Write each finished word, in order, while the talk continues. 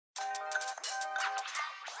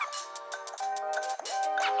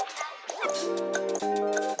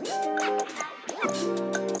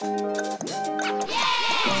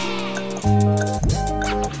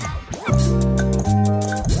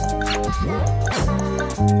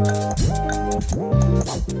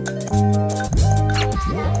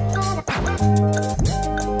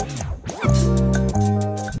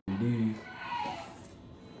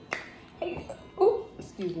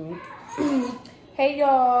Excuse me. Hey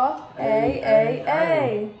y'all.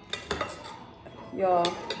 Hey.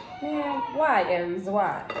 Y'all. Man, why, Aries?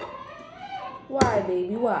 Why? Why,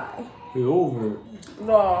 baby? Why? Get over it.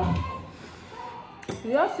 No. Do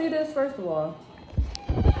y'all see this first of all?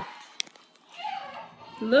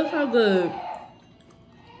 Look how good.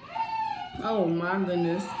 Oh my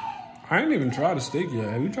goodness. I ain't even tried the steak yet.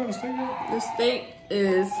 Have you tried the steak yet? The steak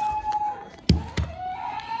is...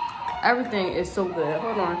 Everything is so good.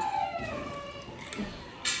 Hold on.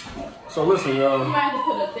 So listen, y'all. I might have to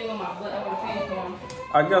put a thing on my butt. I want to pay for him.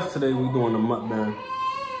 I guess today we doing the mukbang.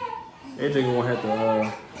 AJ gonna have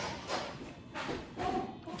to,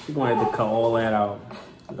 she gonna have to cut all that out.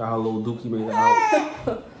 Got her little dookie made it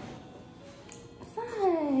out.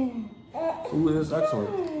 Ooh, it's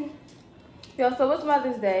excellent. Yo, so what's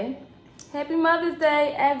Mother's Day? Happy Mother's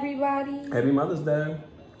Day, everybody. Happy Mother's Day.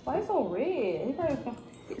 Why it's so red?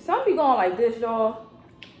 Some be going like this, y'all.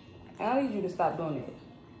 I need you to stop doing it.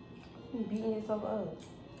 You beating yourself up.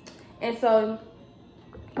 And so,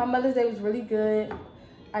 my Mother's Day was really good.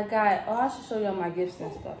 I should show y'all my gifts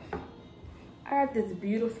and stuff. I got this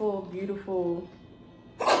beautiful, beautiful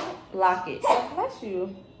locket. Bless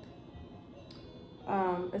you.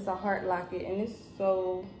 It's a heart locket, and it's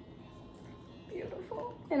so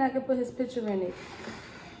beautiful. And I can put his picture in it.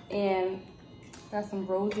 And got some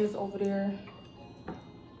roses over there.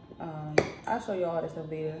 I'll show you all this stuff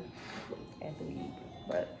later after we eat.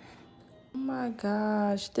 But oh my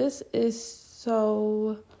gosh, this is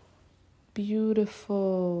so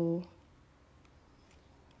beautiful.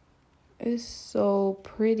 It's so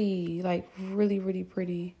pretty, like really, really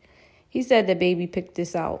pretty. He said the baby picked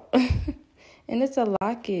this out. And it's a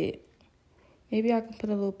locket. Maybe I can put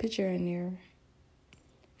a little picture in there.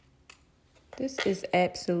 This is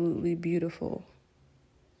absolutely beautiful.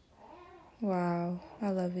 Wow, I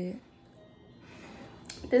love it.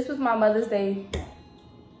 This was my Mother's Day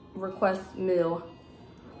request meal.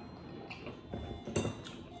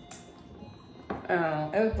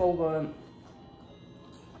 It was so good.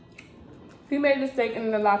 He made the steak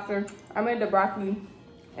and the lobster. I made the broccoli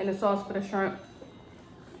and the sauce for the shrimp.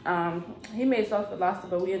 He made sauce for lobster,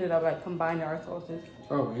 but we ended up like combining our sauces.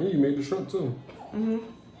 Oh, and you made the shrimp too. Mm-hmm.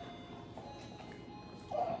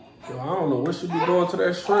 Yo, I don't know what she be doing to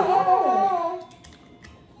that shrimp.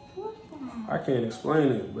 I can't explain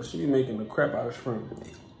it, but she be making the crap out of shrimp.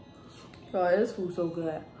 So this food's so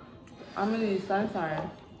good. I'm gonna need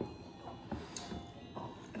sunshine.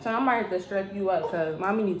 So I might have to strap you up because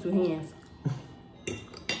mommy needs 2 hands.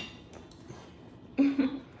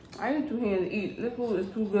 I need 2 hands to eat. This food is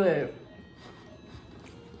too good.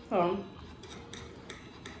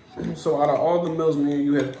 So out of all the meals me and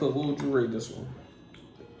you had to cook, what would you rate this one?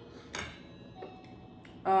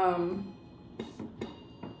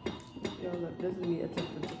 Yo, look, this is me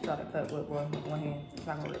attempting to try to cut with one hand. It's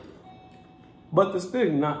not gonna work. But the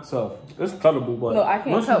steak not tough. It's cuttable, but no, I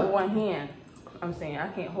can't cut with one hand. I'm saying I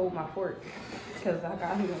can't hold my fork because I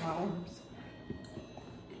got it in my arms.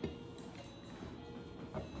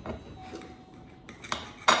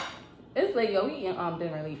 It's late, yo. We eating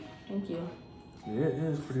dinner late. Thank you. Yeah, it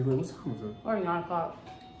is pretty late. What time is it? Or 9 o'clock.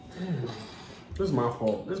 Damn. This is my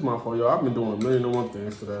fault. This is my fault, yo. I've been doing 1,000,001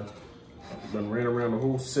 things today. Been ran around the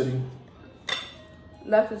whole city.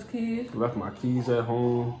 Left his keys. Left my keys at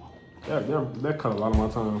home. That cut a lot of my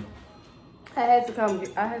time. I had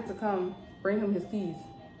to come bring him his keys.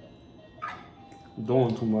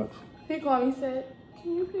 Doing too much. He called me, said,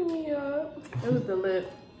 "Can you pick me up?" It was the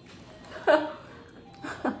lip.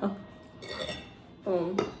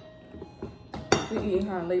 We eating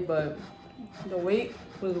kind of late, but the wait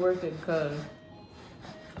was worth it because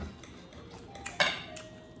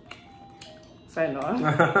say no.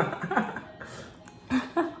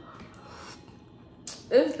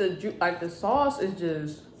 It's the sauce is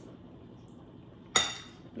just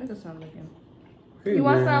nigga sound like him. Hey, you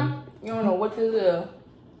want man. some? You don't know what this is.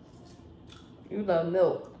 You love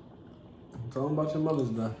milk. Tell them about your Mother's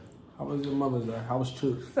Day. How was your Mother's Day? How was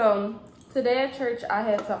church? So today at church I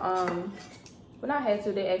had to when I had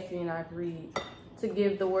to, they asked me and I agreed to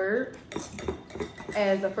give the word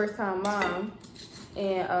as a first time mom.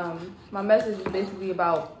 And my message is basically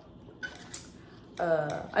about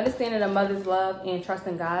understanding a mother's love and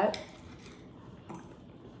trusting God.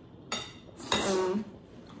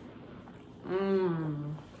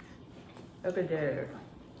 Look at that.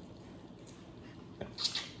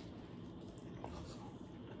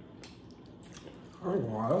 I ain't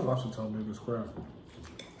gonna lie, that's actually telling me this crap.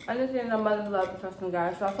 Understanding the mother's love and trust in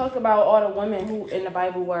God. So I talked about all the women who in the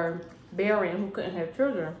Bible were barren, who couldn't have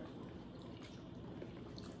children.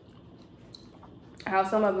 How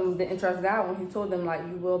some of them didn't trust God when he told them, like,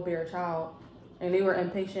 you will bear a child. And they were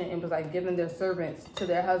impatient and was, like, giving their servants to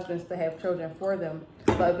their husbands to have children for them.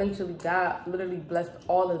 But eventually God literally blessed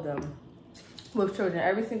all of them with children.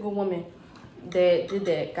 Every single woman that did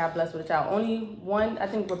that got blessed with a child. Only one, I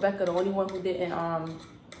think Rebecca, the only one who didn't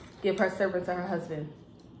give her servant to her husband,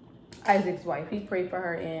 Isaac's wife. He prayed for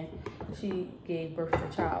her and she gave birth to a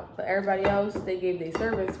child. But everybody else, they gave their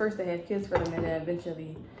servants first to have kids for them, and then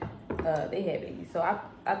eventually they had babies. So I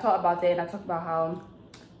talked about that, and I talked about how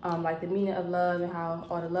like the meaning of love and how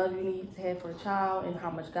all the love you need to have for a child, and how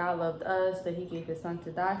much God loved us, that he gave his son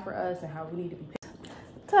to die for us, and how we need to be patient.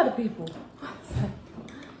 Tell the people.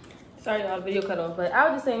 Sorry, y'all, the video cut off, but I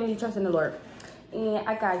was just saying we need to trust in the Lord. And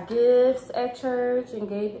I got gifts at church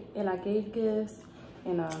and I gave gifts,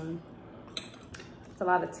 and it's a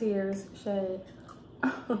lot of tears shed.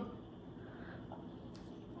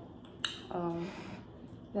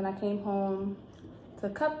 Then I came home to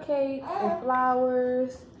cupcakes and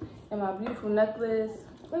flowers and my beautiful necklace.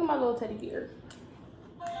 Look at my little teddy bear.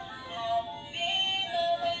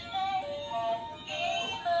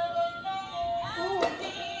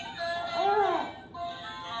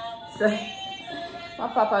 So, my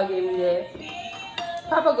papa gave me that.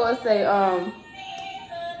 Papa gonna say,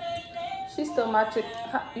 she stole my chick.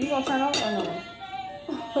 You gonna turn on or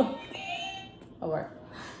no? Alright.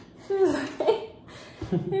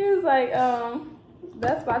 He was like,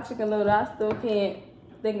 that's my chicken little. I still can't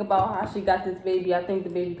think about how she got this baby. I think the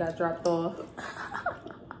baby got dropped off.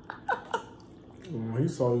 He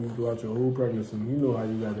saw you throughout your whole pregnancy. You know how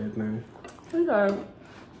you got that thing. He's like,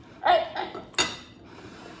 hey,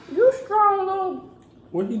 you strong little.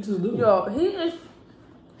 What did he just do? Yo, he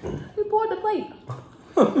poured the plate.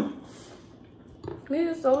 He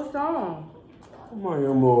is so strong. Come on,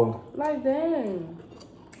 young boy. Like, dang.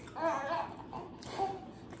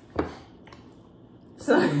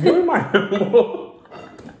 So, You're my young boy.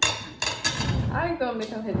 I ain't gonna make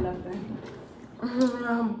him hit nothing.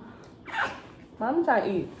 I'm trying to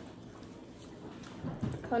eat.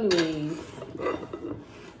 Anyways,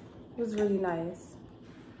 it was really nice.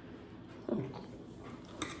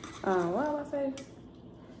 What do I say?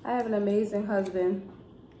 I have an amazing husband.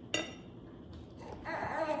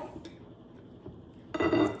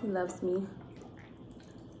 He loves me.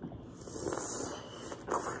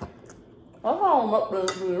 What's wrong with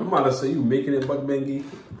mukbang? I'm about to say you making it mukbangy.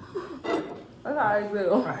 That's how I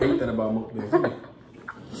feel. I hate that about mukbang.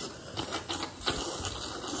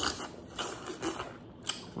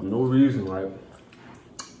 For no reason, like.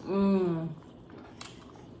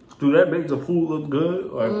 Do that make the food look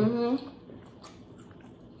good? Like,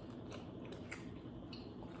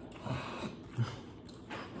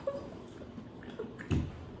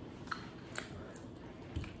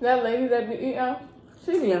 That lady that be eating,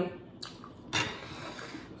 she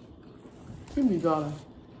be gone.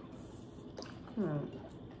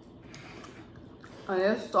 And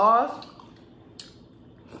this sauce,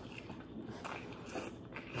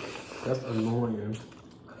 that's annoying.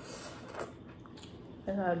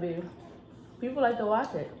 that's how it be. People like to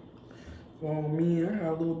watch it. Oh man, I got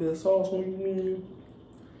a little bit of sauce on you, man.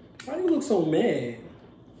 Why you look so mad?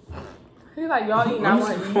 He's like, y'all eating, I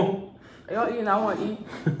want to eat. Y'all eating, I want to eat.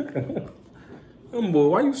 Young boy,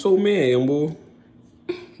 why you so mad, young boy?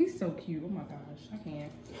 He's so cute. Oh my gosh, I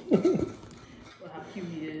can't. Look how cute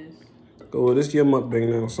he is. Go, this your mukbang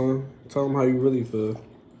now, son. Tell them how you really feel.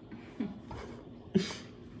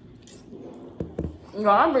 No,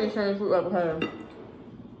 I'm pretty sure fruit up ahead.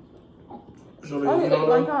 So I only ate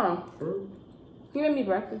one time. Sure. He made me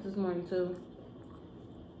breakfast this morning too.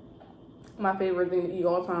 My favorite thing to eat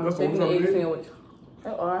all the time. That's Bacon and what egg you sandwich.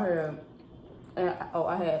 That's all I had. And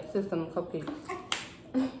I had system cupcakes.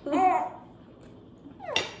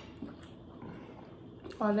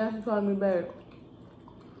 Oh, now she's calling me back.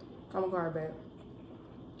 I'm gonna call her back.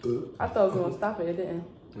 I thought I was gonna stop it. It didn't.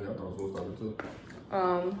 Yeah, I thought I was gonna stop it too.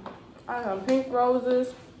 I got pink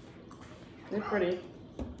roses. They're pretty.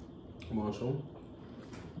 Come on, show 'em.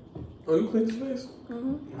 Oh, you cleaned this face?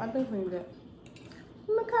 I did clean it.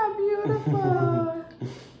 Look how beautiful.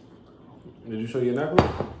 Did you show your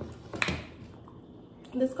necklace?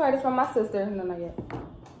 This card is from my sister. No, not yet.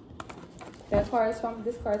 This card is from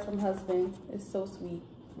husband. It's so sweet.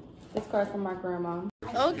 This card from my grandma.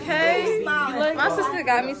 Okay. My sister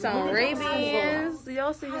got me some Ray-Bans. Do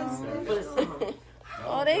y'all see them?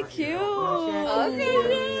 Oh, they cute. Okay.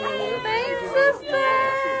 Thanks, sister.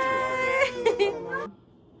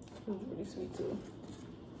 Really sweet too.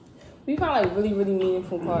 We found like really, really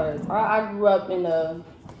meaningful cards. I grew up in a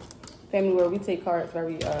family where we take cards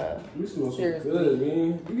very You smell so seriously. good,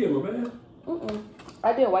 man. You get my bag?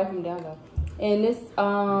 I did wipe them down though. And this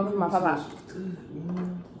for my papa.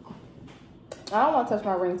 I don't want to touch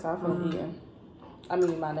my ring, so I'm gonna eat it. I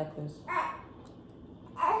mean my necklace.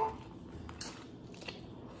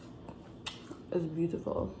 It's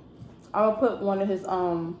beautiful. I'm gonna put one of his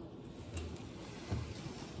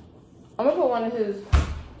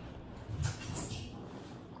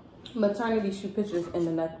maternity shoe pictures in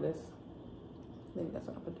the necklace. Maybe that's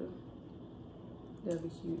what I'm gonna do. That'll be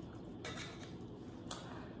cute.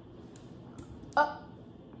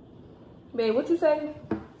 Babe, what you say?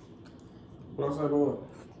 What else I doing?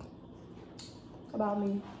 About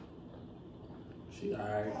me. She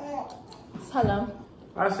alright. Hello.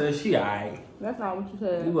 I said she alright. That's not what you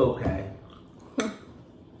said. You okay?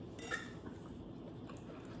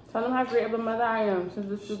 Tell them how great of a mother I am, since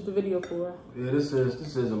this is the video for her. Yeah, this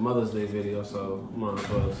is a Mother's Day video, so I might as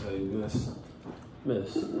well say,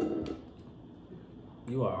 Miss,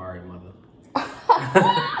 you are alright, mother.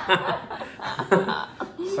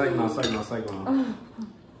 Psych no.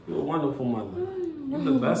 You're a wonderful mother. You're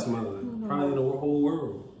the best mother, probably in the whole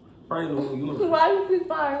world. Probably in the whole universe. Why you keep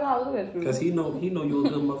firing out? Look at you. Because he know you're a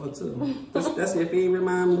good mother too. That's your favorite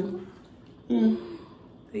mommy. I'm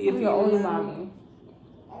your only mommy.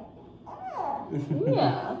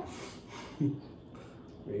 Yeah.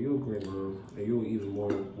 Yeah, you're a great mom. And you're an even more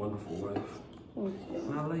wonderful wife. Thank you.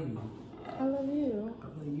 And I love you. I love you. I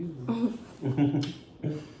love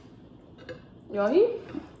you. Yo,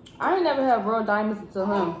 I ain't never had real diamonds until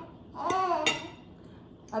him.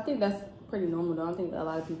 I think that's pretty normal though. I don't think a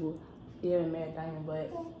lot of people be having mad diamond, but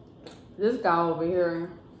this guy over here,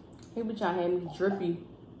 he be trying to have me drippy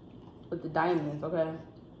with the diamonds, okay?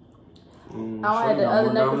 I don't have the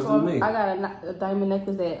other necklace on. I got a diamond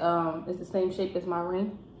necklace that is the same shape as my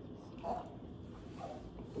ring.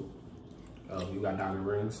 Oh, you got diamond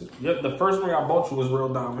rings? Yep, the first ring I bought you was real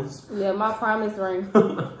diamonds. Yeah, my promise ring.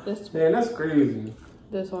 Man, that's crazy.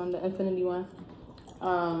 This one, the infinity one.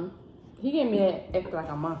 He gave me that after like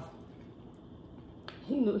a month.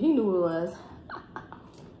 He knew who it was.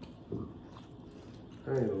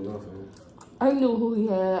 I ain't know nothing. I knew who he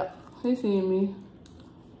had. He seen me.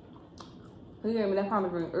 He gave me that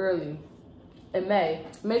promise ring early. In May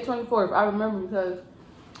 24th. I remember because.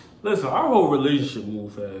 Listen, our whole relationship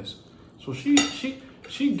moved fast. So she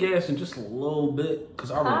gassing just a little bit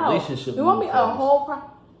because our relationship. You want me fast. a whole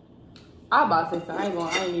I about to say something.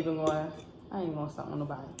 I ain't gonna stop on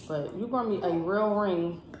nobody. But you brought me a real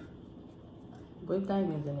ring with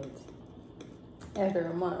diamonds in it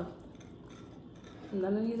after a month.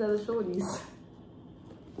 None of these other shorties.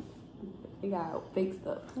 They got fake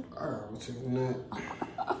stuff. Alright, we're checking that.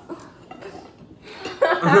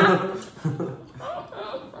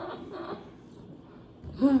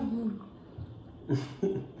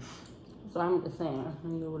 So I'm just saying, I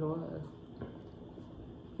knew what it was.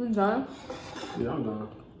 You done? Yeah, I'm done.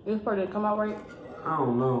 This part didn't come out right? I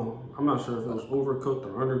don't know. I'm not sure if it was overcooked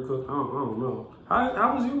or undercooked. I don't know.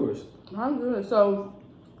 How was yours? I'm good. So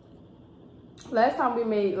last time we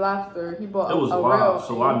made lobster, he bought It was a live, real,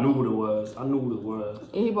 so I knew what it was.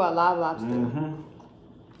 And he bought live lobster.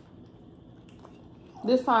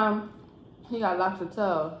 This time he got lobster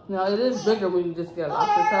tail. Now it is bigger when you just get a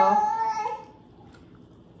lobster tail.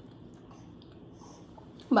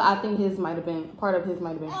 But I think part of his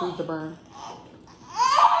might have been freezer burn.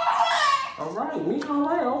 All right.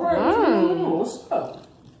 What's up?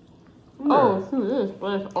 Oh, shoot, this,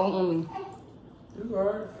 but it's all on me. You all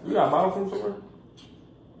right? You got a bottle from somewhere?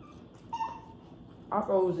 I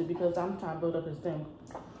froze it because I'm trying to build up his thing.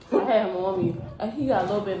 I had him on me, and he got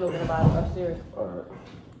a little bit of bottle upstairs. All right.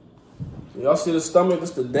 Y'all see the stomach?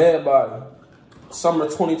 This the dad body. Summer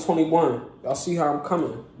 2021. Y'all see how I'm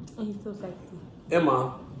coming? And he's so sexy. Am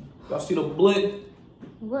I? Y'all see the blick?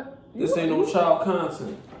 What? This ain't no child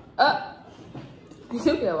content. You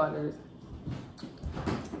get about this.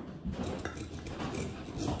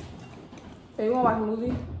 Hey, you wanna watch a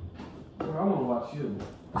movie? Bro, I wanna watch you.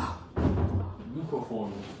 You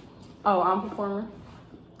performing. Oh, I'm performing?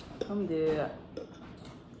 I'm dead.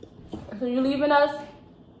 So you leaving us?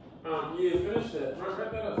 Yeah, finish that.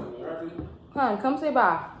 Wrap that up for me, right? Huh, come say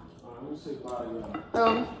bye. Let me say bye,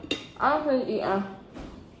 y'all. I'm finished eating.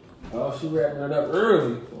 Oh, she wrapping it up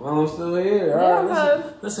early while I'm still here. Yeah, All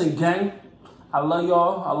right, listen, gang. I love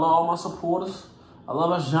y'all. I love all my supporters. I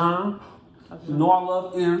love Ajan. You know I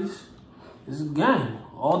love Aries. It's a gang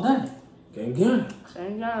all day. Gang.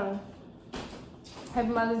 Same gang. Happy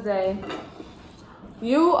Mother's Day.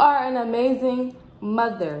 You are an amazing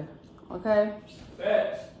mother, okay?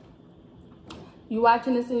 Facts. You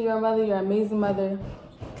watching this and you're a mother, you're an amazing mother.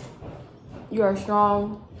 You are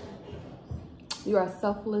strong. You are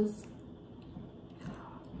selfless.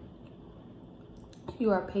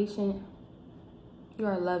 You are patient. You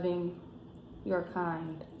are loving. You are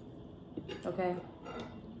kind. Okay?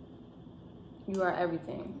 You are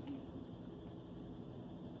everything.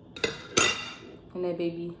 And that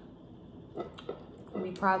baby will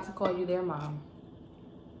be proud to call you their mom.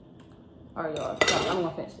 All right, y'all. So I'm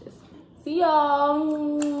gonna finish this. See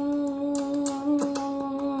y'all.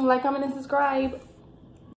 Like, comment, and subscribe.